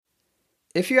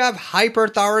If you have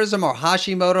hyperthyroidism or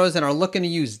Hashimoto's and are looking to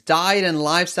use diet and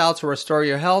lifestyle to restore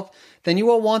your health, then you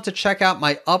will want to check out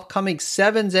my upcoming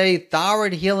 7-day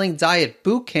Thyroid Healing Diet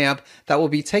Bootcamp that will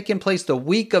be taking place the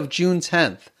week of June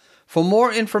 10th. For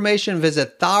more information,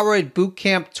 visit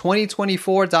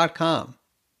thyroidbootcamp2024.com.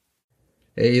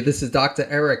 Hey, this is Dr.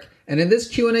 Eric, and in this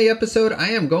Q&A episode, I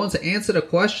am going to answer the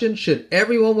question, should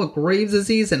everyone with Graves'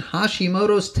 disease and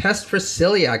Hashimoto's test for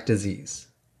celiac disease?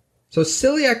 So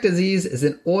celiac disease is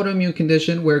an autoimmune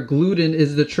condition where gluten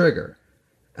is the trigger.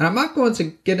 And I'm not going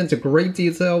to get into great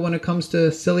detail when it comes to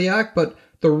celiac, but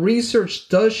the research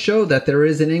does show that there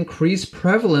is an increased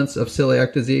prevalence of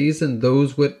celiac disease in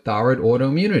those with thyroid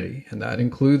autoimmunity, and that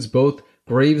includes both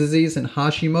Graves' disease and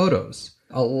Hashimoto's.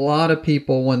 A lot of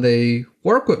people, when they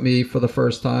work with me for the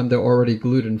first time, they're already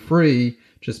gluten-free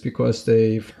just because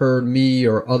they've heard me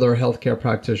or other healthcare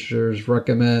practitioners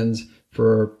recommend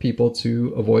for people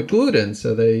to avoid gluten.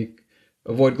 So they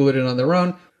avoid gluten on their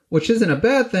own, which isn't a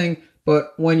bad thing.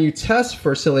 But when you test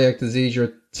for celiac disease,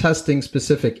 you're testing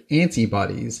specific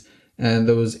antibodies. And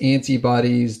those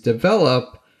antibodies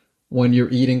develop when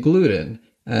you're eating gluten.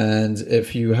 And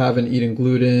if you haven't eaten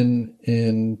gluten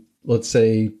in, let's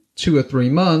say, 2 or 3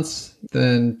 months,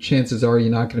 then chances are you're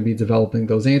not going to be developing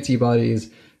those antibodies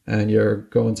and you're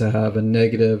going to have a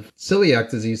negative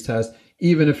celiac disease test,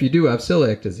 even if you do have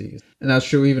celiac disease. And that's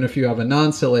true even if you have a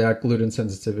non-celiac gluten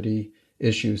sensitivity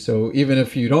issue. So even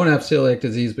if you don't have celiac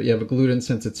disease, but you have a gluten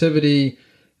sensitivity,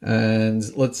 and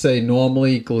let's say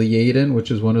normally gliadin,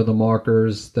 which is one of the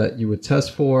markers that you would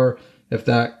test for, if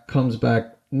that comes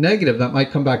back negative, that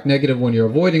might come back negative when you're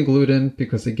avoiding gluten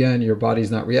because, again, your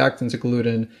body's not reacting to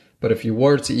gluten. But if you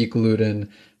were to eat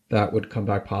gluten, that would come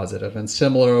back positive. And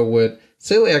similar with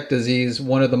celiac disease,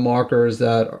 one of the markers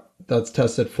that's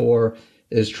tested for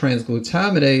is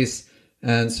transglutaminase.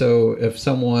 And so if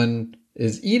someone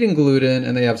is eating gluten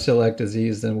and they have celiac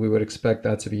disease, then we would expect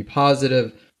that to be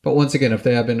positive. But once again, if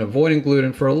they have been avoiding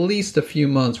gluten for at least a few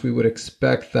months, we would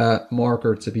expect that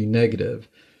marker to be negative.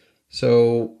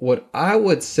 So what I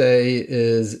would say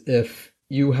is if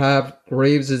you have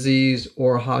Graves' disease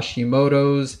or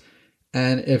Hashimoto's,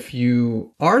 and if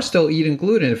you are still eating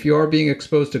gluten, if you are being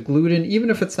exposed to gluten, even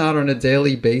if it's not on a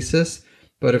daily basis,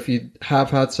 but if you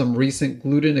have had some recent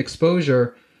gluten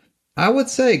exposure, I would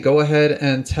say go ahead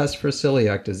and test for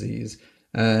celiac disease.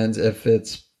 And if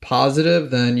it's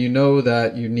positive, then you know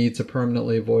that you need to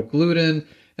permanently avoid gluten.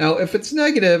 Now, if it's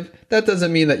negative, that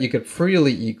doesn't mean that you could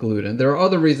freely eat gluten. There are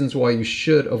other reasons why you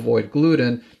should avoid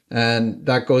gluten, and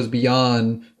that goes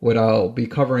beyond what I'll be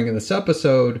covering in this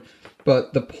episode.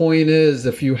 But the point is,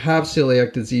 if you have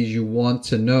celiac disease, you want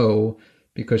to know,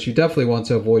 because you definitely want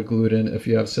to avoid gluten if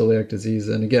you have celiac disease.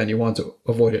 And again, you want to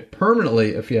avoid it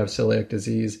permanently if you have celiac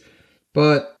disease.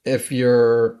 But if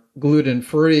you're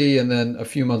gluten-free and then a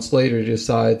few months later you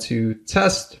decide to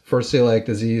test for celiac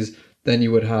disease, then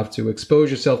you would have to expose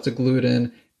yourself to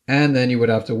gluten, and then you would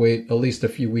have to wait at least a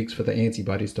few weeks for the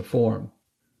antibodies to form.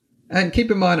 And keep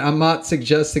in mind, I'm not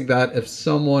suggesting that if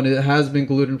someone has been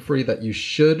gluten-free that you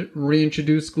should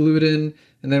reintroduce gluten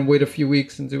and then wait a few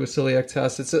weeks and do a celiac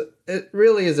test. It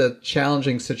really is a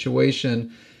challenging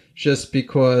situation just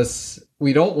because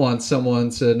we don't want someone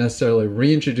to necessarily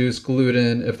reintroduce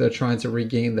gluten if they're trying to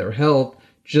regain their health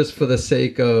just for the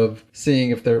sake of seeing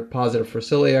if they're positive for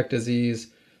celiac disease.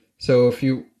 So if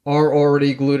you are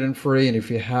already gluten-free and if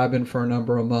you have been for a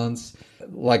number of months,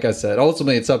 like I said,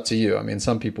 ultimately it's up to you. I mean,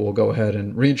 some people will go ahead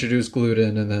and reintroduce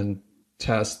gluten and then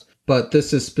test. But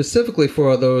this is specifically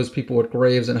for those people with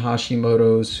Graves and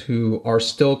Hashimoto's who are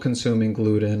still consuming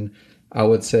gluten. I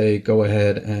would say go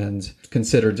ahead and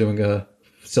consider doing a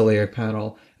celiac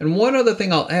panel. And one other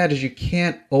thing I'll add is you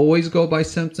can't always go by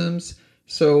symptoms.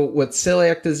 So with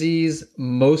celiac disease,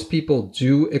 most people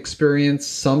do experience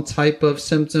some type of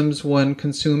symptoms when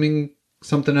consuming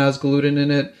something that has gluten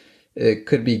in it. It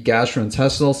could be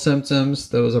gastrointestinal symptoms.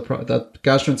 That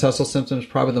gastrointestinal symptoms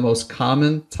probably the most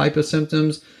common type of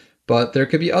symptoms, but there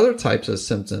could be other types of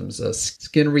symptoms,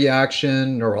 skin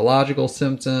reaction, neurological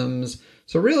symptoms.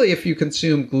 So really, if you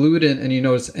consume gluten and you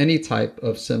notice any type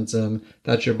of symptom,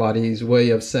 that's your body's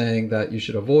way of saying that you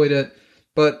should avoid it.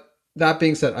 But that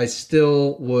being said, I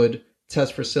still would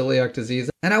test for celiac disease.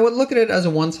 And I would look at it as a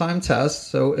one-time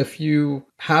test. So if you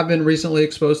have been recently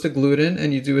exposed to gluten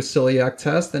and you do a celiac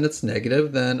test and it's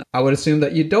negative, then I would assume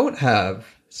that you don't have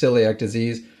celiac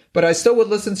disease. But I still would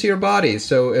listen to your body.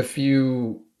 So if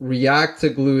you react to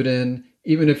gluten,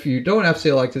 even if you don't have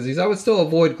celiac disease, I would still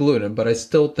avoid gluten. But I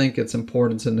still think it's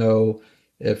important to know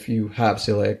if you have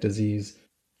celiac disease.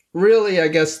 Really, I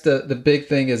guess the big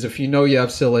thing is if you know you have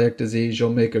celiac disease,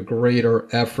 you'll make a greater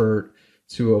effort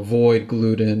to avoid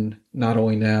gluten, not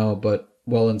only now, but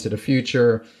well into the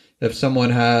future. If someone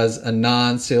has a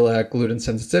non-celiac gluten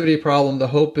sensitivity problem, the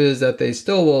hope is that they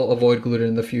still will avoid gluten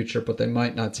in the future, but they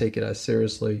might not take it as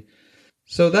seriously.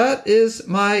 So that is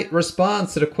my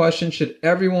response to the question, should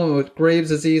everyone with Graves'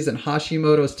 disease and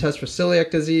Hashimoto's test for celiac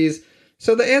disease?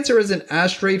 So the answer isn't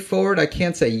as straightforward. I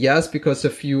can't say yes, because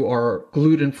if you are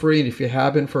gluten-free and if you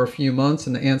have been for a few months,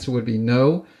 then the answer would be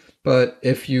no. But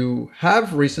if you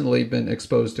have recently been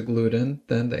exposed to gluten,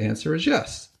 then the answer is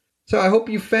yes. So I hope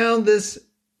you found this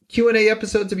Q&A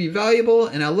episode to be valuable,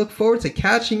 and I look forward to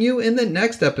catching you in the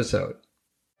next episode.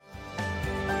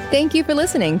 Thank you for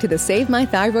listening to the Save My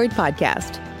Thyroid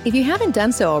podcast. If you haven't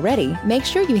done so already, make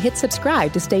sure you hit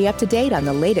subscribe to stay up to date on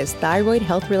the latest thyroid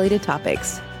health-related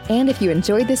topics. And if you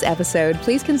enjoyed this episode,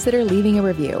 please consider leaving a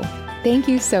review. Thank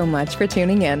you so much for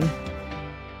tuning in.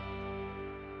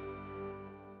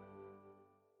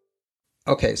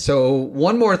 Okay, so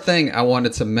one more thing I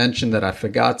wanted to mention that I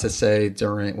forgot to say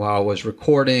while I was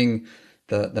recording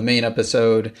the main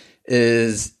episode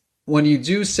is when you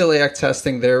do celiac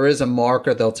testing, there is a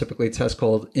marker they'll typically test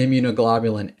called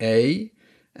immunoglobulin A,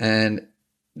 and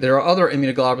there are other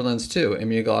immunoglobulins too,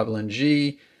 immunoglobulin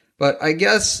G, but I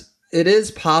guess it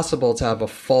is possible to have a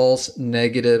false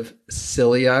negative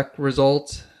celiac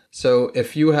result. So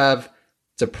if you have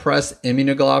depressed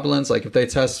immunoglobulins, like if they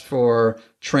test for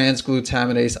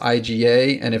transglutaminase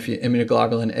IgA, and if your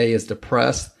immunoglobulin A is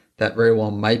depressed, that very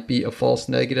well might be a false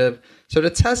negative. So the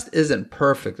test isn't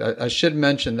perfect. I should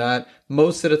mention that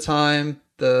most of the time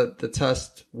the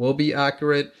test will be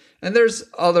accurate, and there's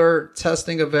other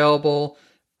testing available.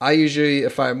 I usually,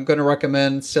 if I'm going to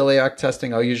recommend celiac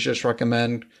testing, I'll usually just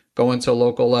recommend going to a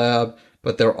local lab,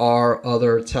 but there are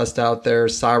other tests out there.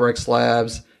 Cyrex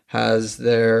Labs has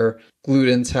their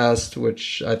gluten test,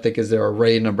 which I think is their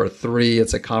array number 3.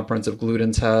 It's a comprehensive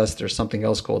gluten test. There's something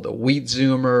else called the Wheat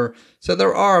Zoomer. So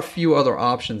there are a few other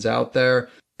options out there.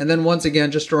 And then once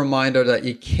again, just a reminder that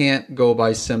you can't go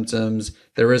by symptoms.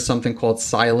 There is something called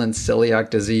silent celiac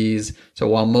disease. So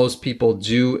while most people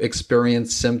do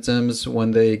experience symptoms when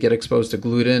they get exposed to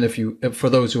gluten, for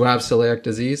those who have celiac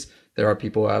disease, there are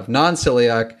people who have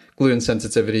non-celiac gluten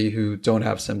sensitivity who don't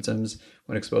have symptoms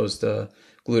when exposed to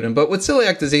gluten. But with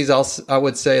celiac disease, I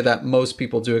would say that most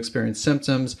people do experience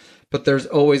symptoms, but there's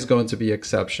always going to be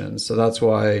exceptions. So that's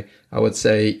why I would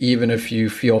say even if you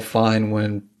feel fine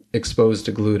when exposed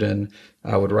to gluten,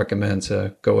 I would recommend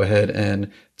to go ahead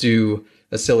and do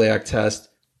a celiac test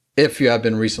if you have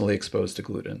been recently exposed to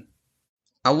gluten.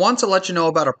 I want to let you know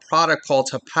about a product called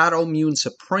Hepatoimmune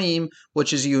Supreme,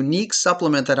 which is a unique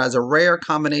supplement that has a rare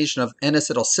combination of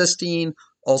N-acetylcysteine,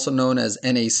 also known as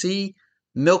NAC,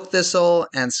 milk thistle,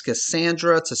 and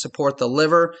schisandra to support the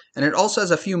liver. And it also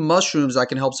has a few mushrooms that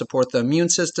can help support the immune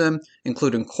system,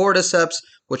 including cordyceps,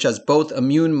 which has both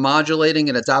immune modulating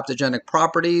and adaptogenic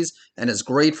properties and is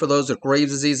great for those with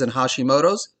Graves' disease and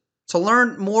Hashimoto's. To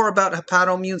learn more about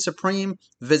Hepatoimmune Supreme,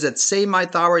 visit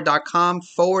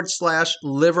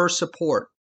SaveMyThyroid.com/liver support.